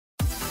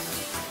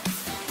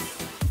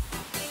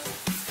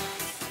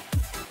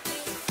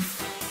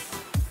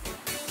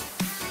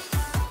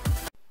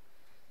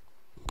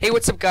Hey,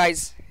 what's up,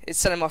 guys? It's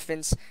Sunny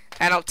Muffins,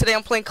 and today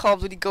I'm playing Call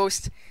of Duty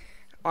Ghost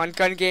on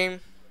Gun Game.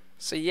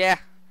 So yeah,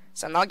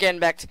 so I'm now getting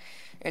back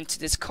into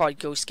this COD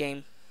Ghost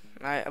game.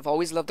 I've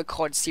always loved the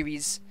COD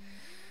series.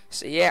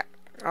 So yeah,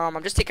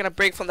 I'm just taking a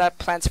break from that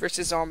Plants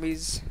vs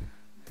Zombies.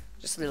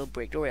 Just a little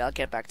break. Don't worry, I'll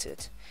get back to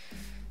it.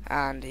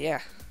 And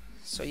yeah,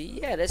 so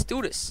yeah, let's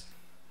do this.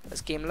 This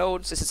game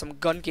loads. This is some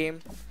gun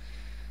game.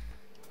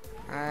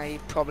 I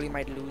probably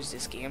might lose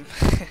this game.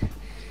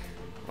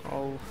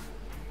 Oh.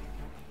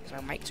 Is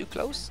my mic too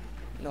close?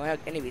 No,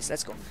 anyways,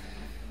 let's go.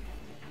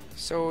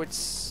 So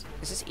is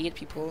this 8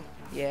 people?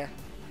 Yeah.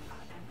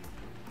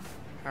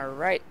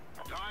 Alright.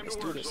 Let's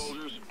do this.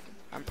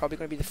 I'm probably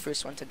gonna be the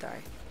first one to die.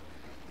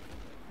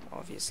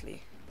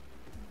 Obviously.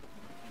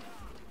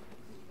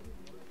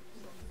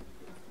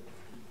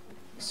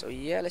 So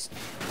yeah, let's...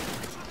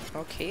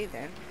 Okay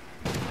then.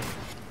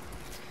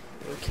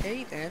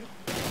 Okay then.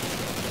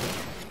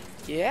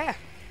 Yeah.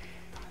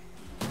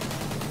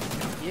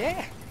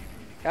 Yeah.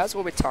 That's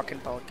what we're talking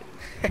about.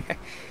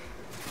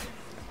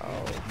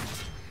 Oh.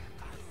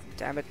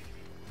 Damn it.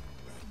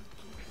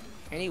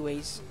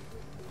 Anyways.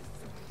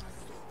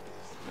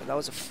 That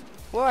was a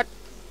what?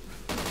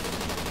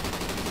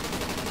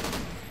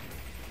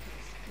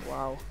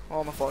 Wow.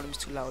 Oh, my volume's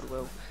too loud.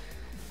 Whoa.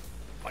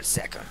 1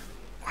 second.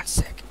 1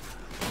 sec.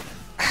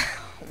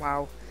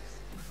 Wow.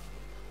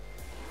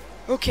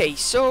 Okay,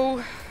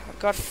 so I've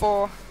got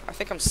 4. I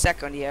think I'm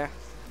second, yeah.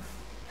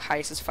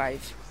 Highest is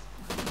 5.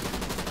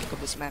 Pick up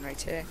this man right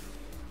here.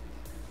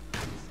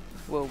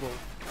 Whoa, whoa.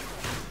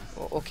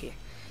 Oh, okay.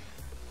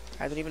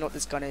 I don't even know what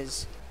this gun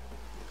is.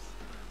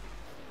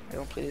 I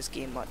don't play this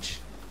game much.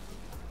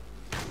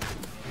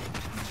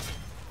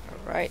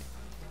 Alright.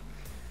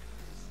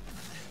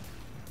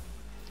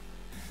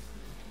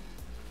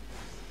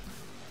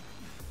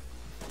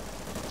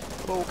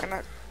 Whoa, what kind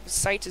of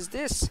sight is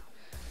this?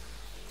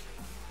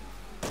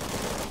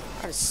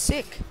 That is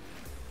sick.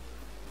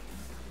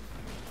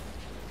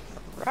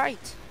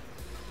 Right.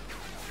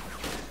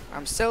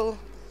 I'm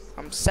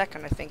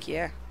second, I think,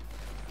 yeah.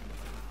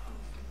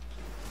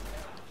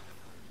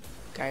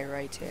 Guy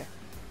right here.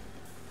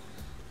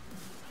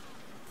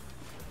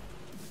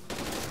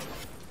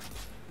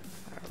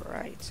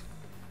 Alright.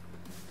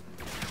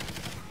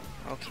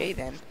 Okay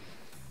then.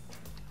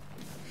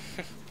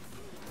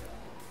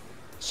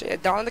 So yeah,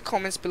 down in the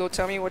comments below,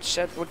 tell me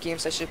what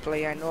games I should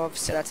play. I know I've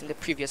said that in the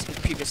previous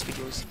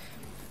videos.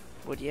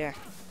 But yeah.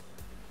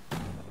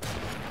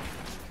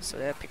 So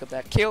there, pick up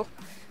that kill.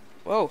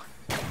 Whoa.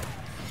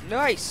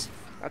 Nice.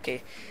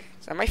 Okay.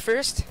 Is that my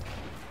first?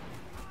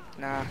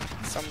 Nah,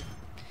 some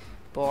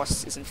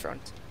boss is in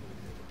front.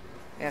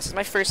 Yeah, this is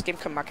my first game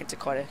come back into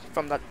COD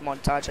from that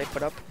montage I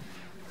put up.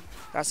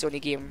 That's the only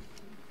game.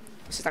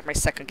 This is like my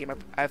second game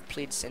I've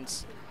played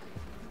since.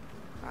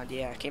 And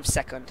yeah, I came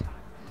second.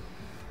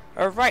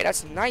 Alright,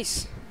 that's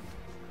nice.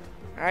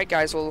 Alright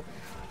guys, well,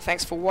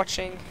 thanks for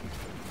watching.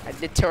 I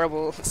did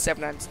terrible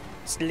 11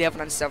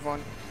 and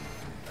 7.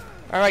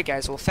 Alright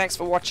guys, well, thanks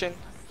for watching.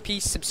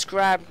 Peace,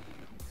 subscribe.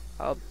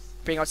 I'll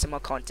bring out some more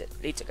content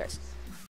later, guys.